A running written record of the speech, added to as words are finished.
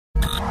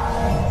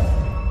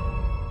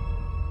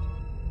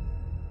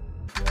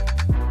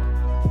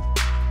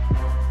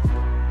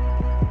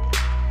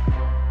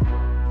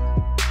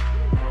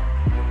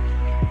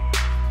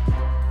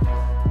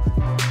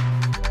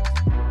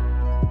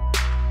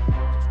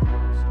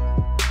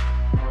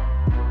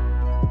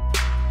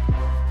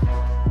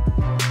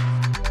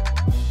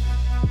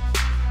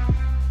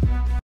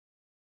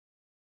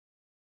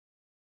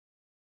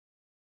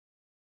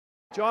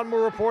John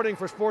Moore reporting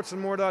for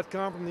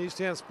sportsandmore.com from the East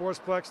Hants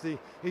Sportsplex. The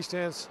East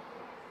Hants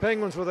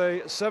Penguins with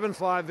a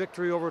 7-5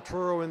 victory over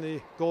Truro in the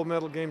gold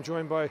medal game,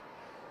 joined by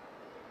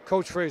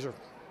Coach Fraser.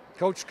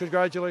 Coach,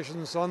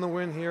 congratulations on the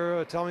win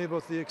here. Tell me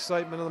about the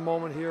excitement of the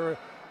moment here,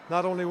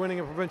 not only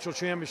winning a provincial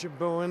championship,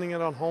 but winning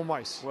it on home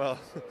ice. Well,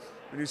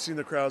 when you've seen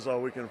the crowds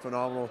all weekend,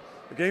 phenomenal.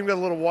 The game got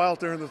a little wild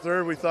there in the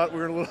third. We thought we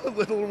were a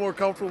little more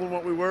comfortable than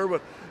what we were,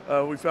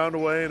 but we found a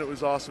way, and it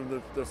was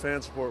awesome. The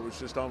fan support was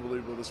just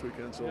unbelievable this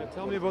weekend. So,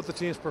 tell me about the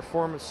team's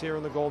performance here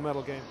in the gold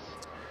medal game.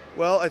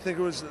 Well, I think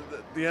it was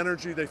the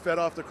energy. They fed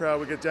off the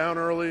crowd. We get down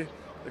early.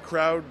 The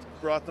crowd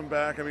brought them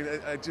back. I mean,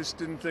 I just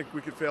didn't think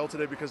we could fail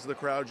today because the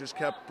crowd just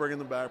kept bringing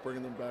them back.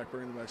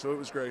 So it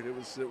was great. It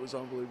was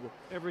unbelievable.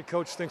 Every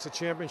coach thinks a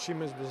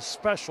championship is a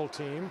special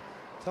team.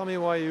 Tell me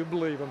why you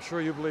believe. I'm sure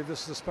you believe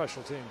this is a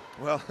special team.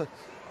 Well,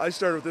 I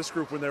started with this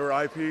group when they were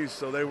IPs,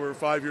 so they were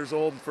 5 years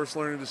old, first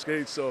learning to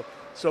skate. So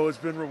it's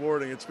been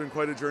rewarding. It's been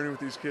quite a journey with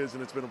these kids,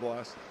 and it's been a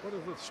blast. What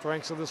are the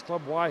strengths of this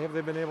club? Why have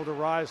they been able to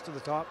rise to the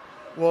top?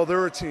 Well,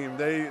 they're a team.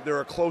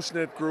 They're a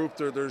close-knit group.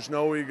 There's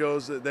no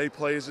egos. They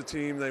play as a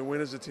team. They win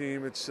as a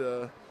team. It's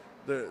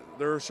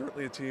they're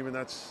certainly a team, and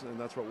that's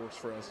what works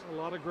for us. A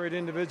lot of great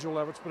individual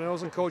efforts, but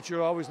as a coach,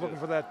 you're always looking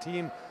for that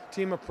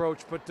team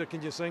approach. But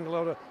can you single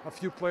out a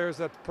few players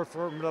that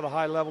performed at a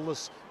high level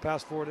this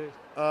past 4 days?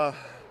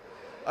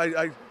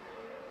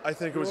 I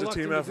think it was a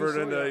team effort,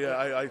 and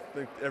I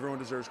think everyone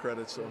deserves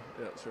credit. So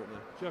yeah, certainly.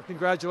 Jeff,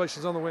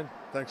 congratulations on the win.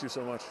 Thank you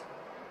so much.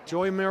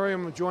 Joey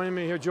Merriam joining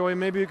me here. Joey,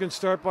 maybe you can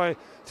start by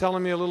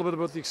telling me a little bit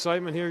about the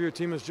excitement here. Your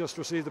team has just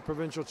received the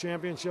provincial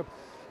championship.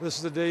 This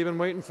is the day you've been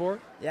waiting for?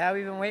 Yeah,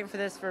 we've been waiting for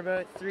this for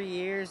about 3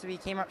 years. We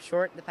came up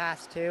short the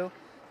past two,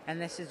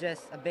 and this is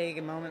just a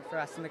big moment for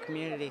us in the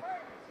community.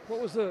 What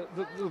was the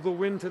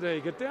win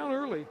today? Get down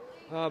early,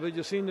 but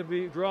you seem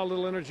to draw a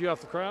little energy off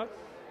the crowd?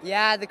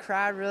 Yeah, the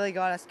crowd really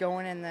got us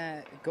going in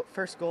the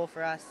first goal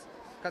for us.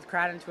 Got the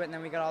crowd into it, and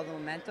then we got all the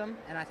momentum,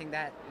 and I think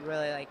that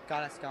really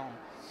got us going.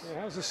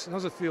 Yeah,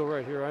 how's it feel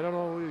right here? I don't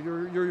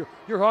know,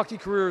 your hockey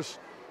career's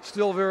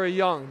still very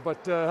young, but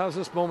how's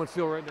this moment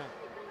feel right now?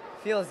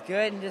 Feels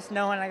good, and just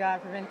knowing I got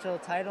a provincial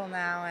title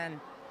now and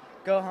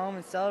go home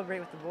and celebrate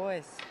with the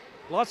boys.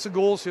 Lots of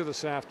goals here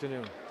this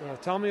afternoon.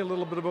 Tell me a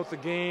little bit about the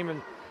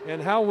game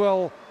and how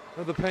well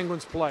the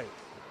Penguins play.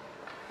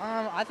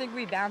 I think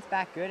we bounced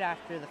back good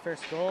after the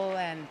first goal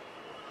and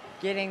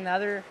getting the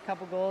other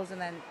couple goals,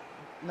 and then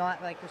not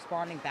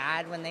responding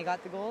bad when they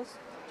got the goals.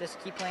 Just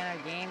keep playing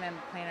our game and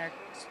playing our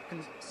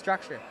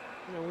structure.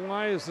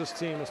 Why is this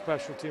team a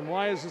special team?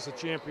 Why is this a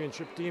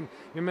championship team?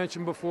 You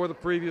mentioned before the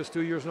previous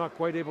 2 years not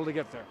quite able to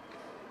get there.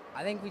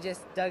 I think we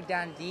just dug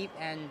down deep,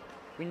 and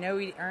we know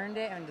we earned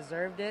it and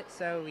deserved it,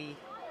 so we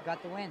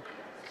got the win.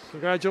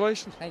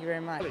 Congratulations. Thank you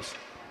very much.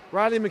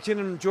 Riley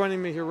MacKinnon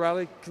joining me here.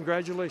 Riley,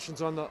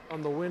 congratulations on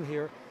the win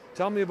here.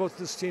 Tell me about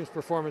this team's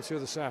performance here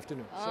this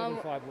afternoon.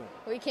 7-5 win.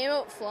 We came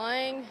out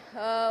flying.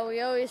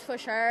 We always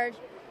push hard.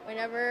 We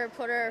never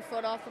put our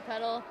foot off the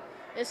pedal.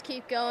 Just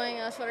keep going.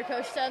 That's what our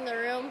coach said in the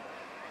room.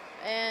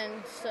 And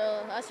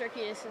so that's our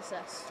key to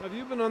success. Have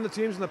you been on the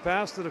teams in the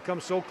past that have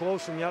come so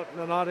close and yet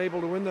they're not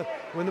able to win the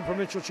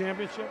provincial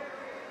championship?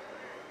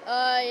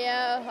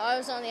 Yeah, I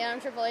was on the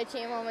AAA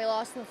team when we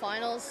lost in the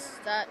finals.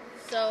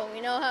 So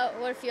we know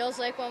what it feels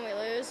like when we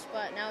lose,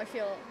 but now we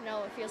know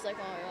what it feels like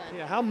when we win.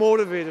 Yeah, how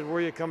motivated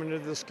were you coming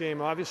into this game?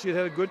 Obviously, you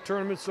had a good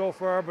tournament so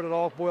far, but it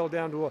all boiled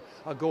down to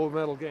a gold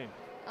medal game.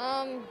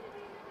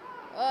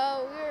 We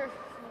were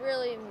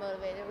really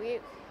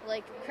motivated.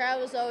 The crowd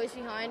was always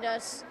behind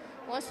us.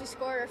 Once we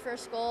scored our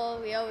first goal,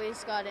 we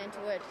always got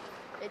into it.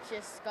 It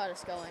just got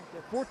us going.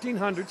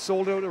 1,400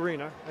 sold out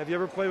arena. Have you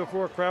ever played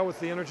before a crowd with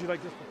the energy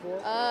like this before?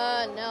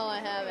 No,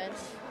 I haven't.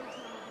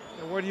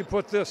 And where do you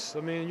put this? I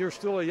mean, you're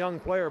still a young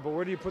player, but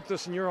where do you put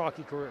this in your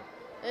hockey career?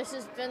 This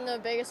has been the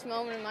biggest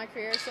moment in my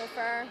career so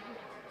far.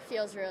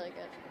 Feels really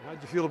good. How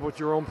did you feel about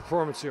your own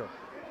performance here?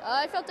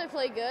 I felt I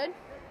played good.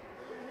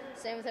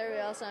 Same with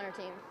everybody else on our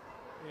team.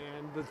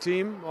 And the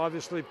team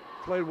obviously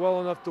played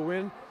well enough to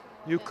win.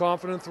 You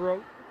confident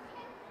throughout?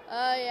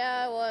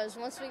 Yeah, I was.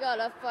 Once we got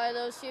up by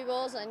those few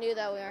goals, I knew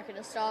that we weren't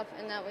going to stop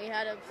and that we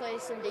had to play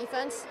some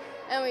defense.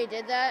 And we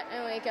did that,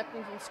 and we kept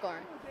them from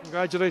scoring.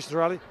 Congratulations,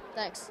 Riley.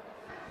 Thanks.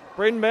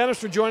 Braeden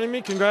Bannister joining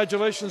me.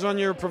 Congratulations on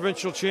your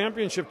provincial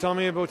championship. Tell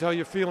me about how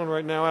you're feeling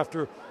right now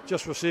after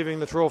just receiving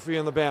the trophy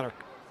and the banner.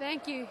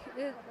 Thank you.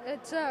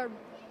 It's a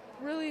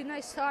really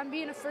nice time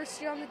being a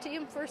first year on the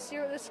team, first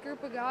year with this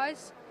group of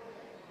guys.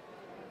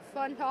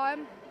 Fun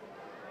time.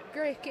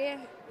 Great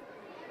game.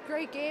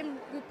 Great game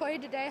we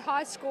played today,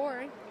 high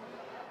scoring.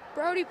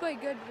 Brody played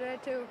good today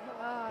too.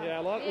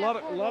 A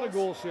lot of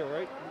goals here,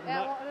 right?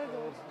 Yeah, a lot of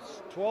goals.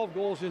 12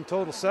 goals in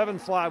total,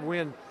 7-5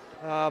 win.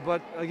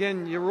 But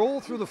again, you roll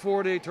through the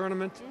 4-day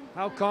tournament.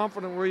 How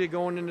confident were you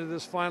going into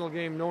this final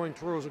game knowing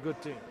Truro's a good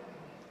team?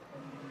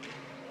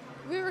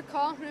 We were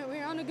confident. We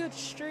were on a good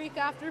streak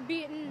after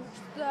beating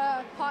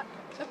the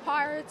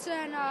Pirates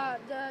and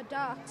the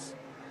Ducks.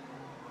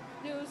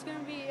 It was going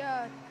to be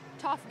a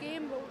tough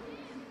game, but we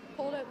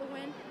pulled out the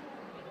win,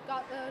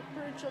 got the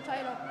provincial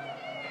title.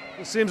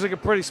 It seems like a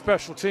pretty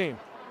special team.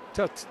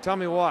 Tell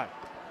me why.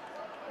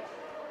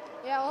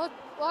 Yeah,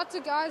 lots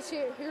of guys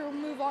here will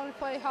move on to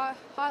play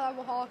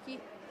high-level hockey.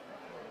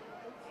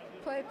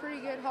 Play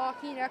pretty good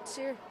hockey next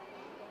year.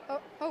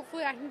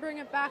 Hopefully I can bring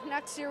it back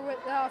next year with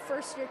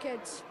first-year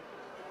kids.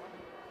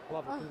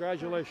 Love it.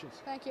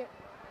 Congratulations. Thank you.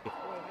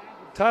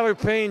 Tyler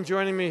Payne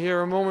joining me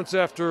here moments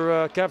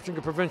after capturing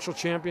a provincial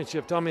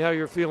championship. Tell me how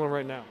you're feeling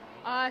right now.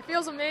 It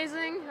feels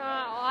amazing.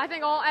 I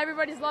think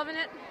everybody's loving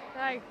it.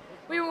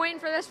 We've been waiting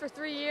for this for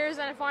 3 years,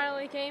 and it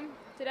finally came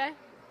today.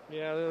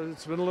 Yeah,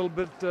 it's been a little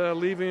bit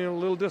leaving a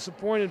little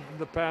disappointed in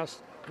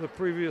the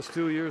previous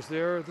 2 years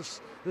there.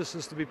 This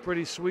is to be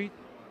pretty sweet.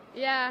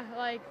 Yeah,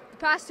 like the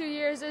past 2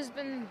 years has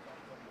been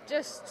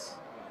just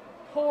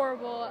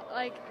horrible.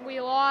 Like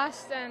we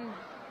lost and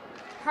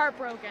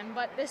heartbroken,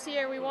 but this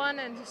year we won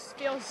and just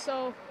feels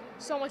so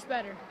much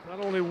better.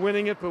 Not only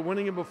winning it, but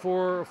winning it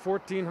before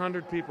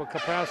 1,400 people,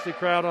 capacity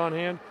crowd on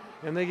hand,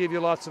 and they gave you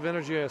lots of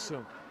energy, I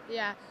assume.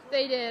 Yeah,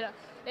 they did.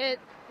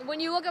 When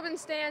you look up in the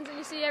stands and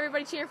you see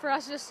everybody cheering for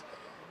us, just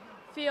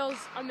feels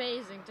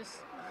amazing.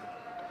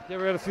 You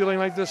ever had a feeling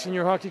like this in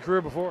your hockey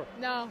career before?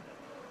 No,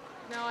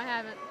 I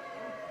haven't.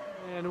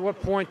 And at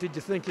what point did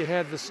you think you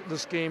had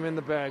this game in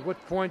the bag? What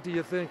point do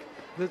you think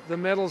that the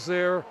medal's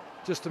there,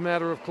 just a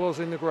matter of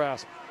closing the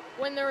grasp?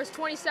 When there was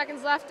 20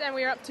 seconds left and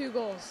we were up 2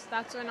 goals.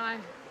 That's when I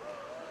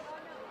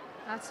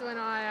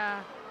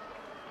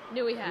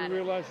knew we had it. You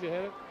realized you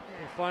had it?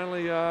 And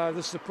finally,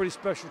 this is a pretty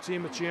special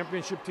team, a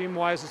championship team.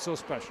 Why is it so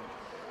special?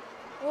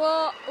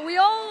 Well, we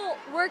all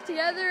work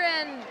together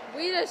and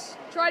we just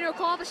try to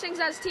accomplish things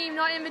as a team,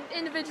 not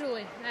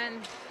individually.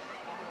 And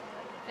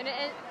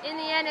in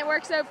the end, it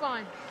works out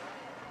fine.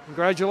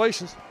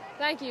 Congratulations.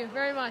 Thank you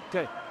very much.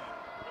 Okay.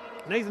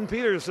 Nathan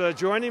Peters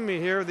joining me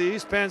here. The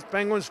East Hants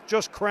Penguins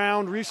just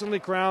recently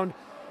crowned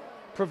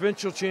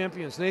provincial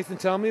champions. Nathan,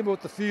 tell me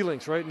about the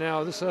feelings right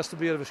now. This has to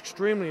be an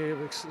extremely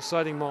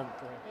exciting moment.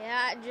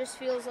 Yeah, it just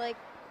feels like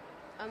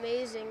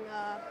amazing.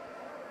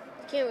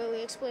 Can't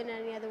really explain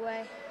it any other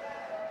way.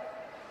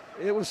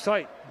 It was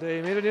tight.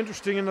 They made it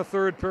interesting in the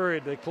third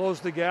period. They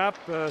closed the gap,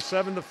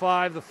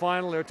 7-5, the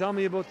final there. Tell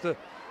me about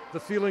the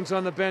feelings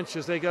on the bench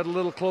as they got a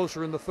little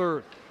closer in the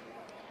third.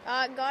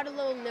 It got a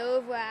little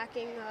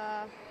nerve-wracking.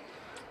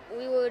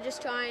 We were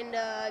just trying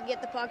to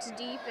get the pucks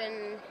deep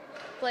and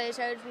play as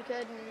hard as we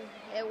could,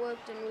 and it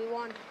worked, and we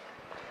won.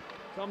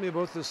 Tell me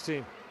about this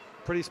team.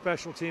 Pretty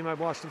special team. I've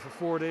watched them for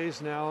 4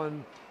 days now,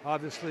 and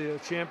obviously a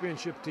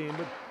championship team.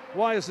 But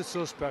why is it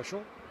so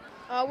special?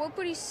 We're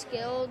pretty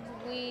skilled.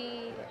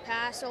 We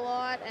pass a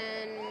lot,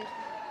 and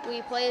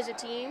we play as a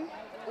team.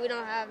 We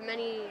don't have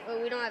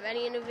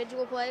any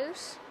individual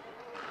players.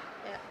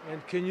 Yeah.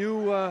 And can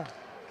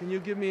you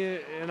give me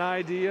an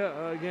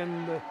idea?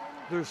 Again,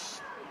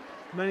 there's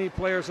many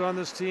players on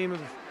this team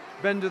have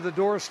been to the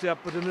doorstep,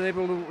 but have been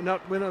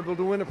able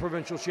to win a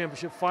provincial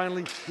championship.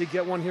 Finally, you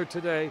get one here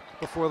today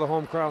before the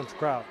home crowd.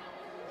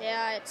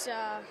 Yeah, it's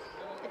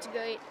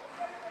great.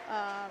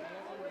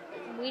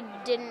 We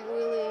didn't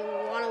really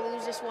want to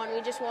lose this one.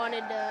 We just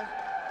wanted to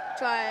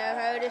try our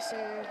hardest,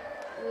 and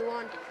we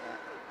won.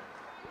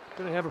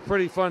 Going to have a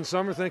pretty fun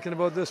summer thinking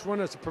about this one.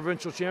 It's a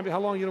provincial champion. How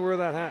long are you going to wear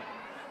that hat?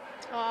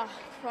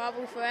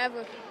 Probably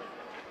forever.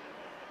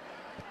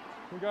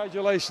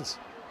 Congratulations.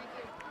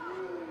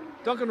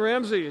 Duncan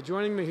Ramsay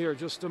joining me here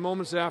just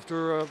moments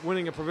after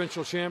winning a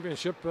provincial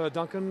championship.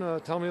 Duncan,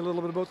 tell me a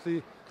little bit about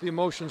the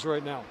emotions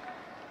right now.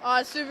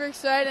 It's super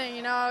exciting.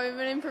 You know, we've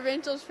been in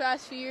provincials the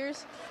past few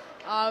years.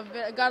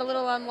 Got a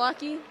little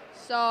unlucky,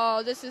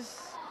 so this is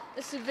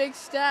a big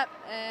step,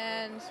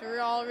 and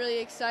we're all really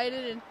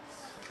excited, and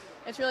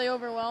it's really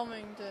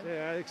overwhelming.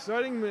 Yeah,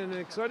 exciting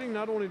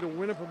not only to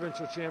win a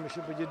provincial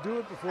championship, but you do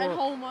it before at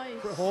home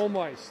ice. Home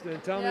ice. Then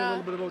tell me a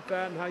little bit about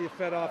that and how you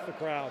fed off the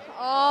crowd.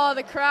 Oh,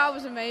 the crowd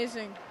was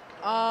amazing.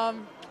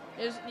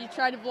 You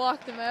try to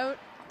block them out,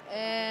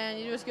 and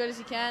you do as good as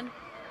you can,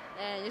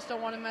 and you just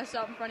don't want to mess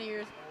up in front of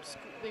your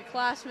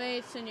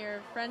classmates and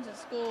your friends at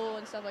school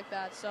and stuff like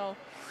that. So,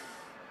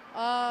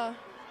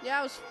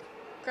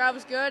 crowd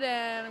was good,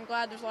 and I'm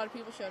glad there's a lot of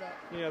people showed up.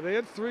 Yeah, they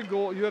had 3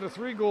 goals. You had a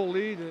 3-goal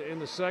lead in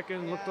the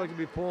second. Looked like to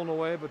be pulling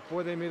away, but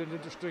boy, they made it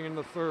interesting in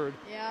the third.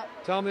 Yeah.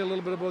 Tell me a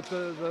little bit about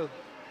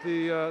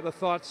the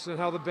thoughts and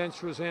how the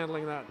bench was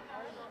handling that.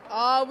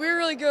 We were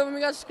really good when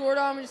we got scored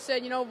on. We just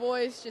said,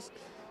 boys, just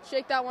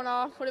shake that one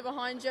off, put it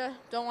behind you.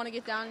 Don't want to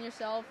get down on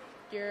yourself.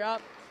 You're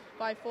up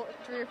by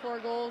 3 or 4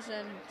 goals,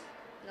 and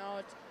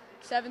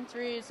it's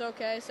 7-3. It's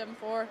okay.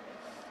 7-4.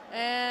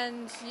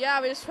 And we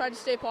just tried to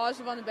stay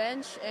positive on the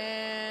bench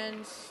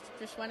and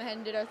just went ahead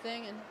and did our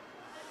thing, and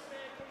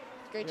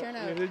great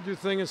turnout. You did your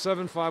thing in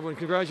 7-5 win.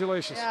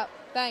 Congratulations. Yeah,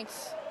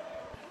 thanks.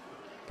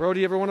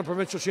 Brody, ever won a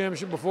provincial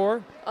championship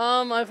before?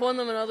 I've won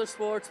them in other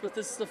sports, but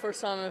this is the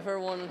first time I've ever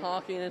won in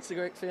hockey, and it's a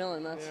great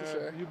feeling, that's for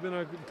sure. You've been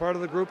a part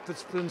of the group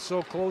that's been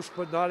so close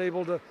but not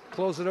able to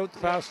close it out the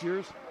past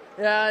years?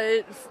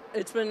 Yeah,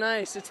 it's been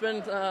nice. It's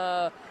been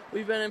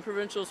we've been in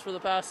provincials for the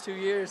past 2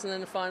 years, and then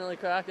to finally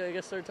crack it, I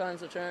guess third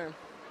time's the charm.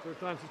 Third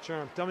time's the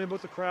charm. Tell me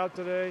about the crowd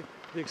today,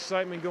 the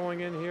excitement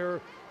going in here,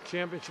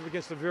 championship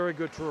against a very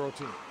good Truro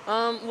team?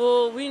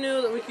 Well, we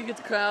knew that we could get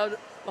the crowd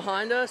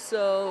behind us,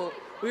 so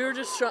we were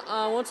just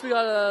once we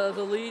got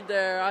the lead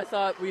there, I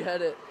thought we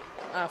had it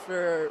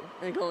after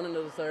and going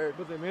into the third.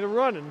 But they made a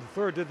run in the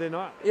third, did they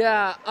not?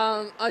 Yeah,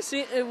 I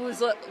seen it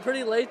was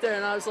pretty late there,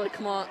 and I was like,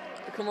 come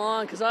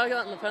on, because I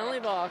got in the penalty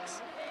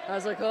box. I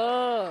was like,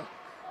 oh,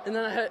 and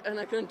then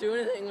I couldn't do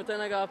anything, but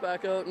then I got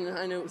back out and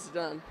I knew it was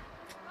done.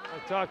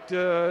 I talked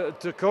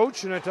to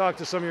Coach and I talked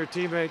to some of your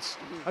teammates.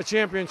 A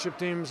championship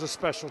team is a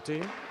special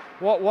team.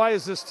 Why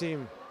is this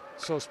team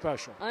so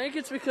special? I think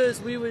it's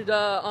because we would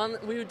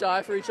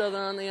die for each other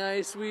on the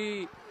ice.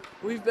 We've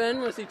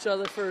been with each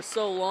other for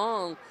so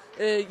long.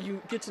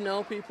 You get to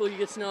know people, you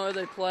get to know how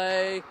they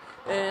play,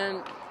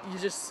 and you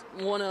just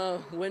want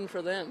to win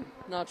for them,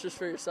 not just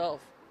for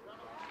yourself.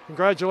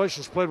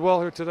 Congratulations, played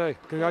well here today.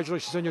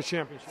 Congratulations on your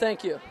championship.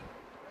 Thank you.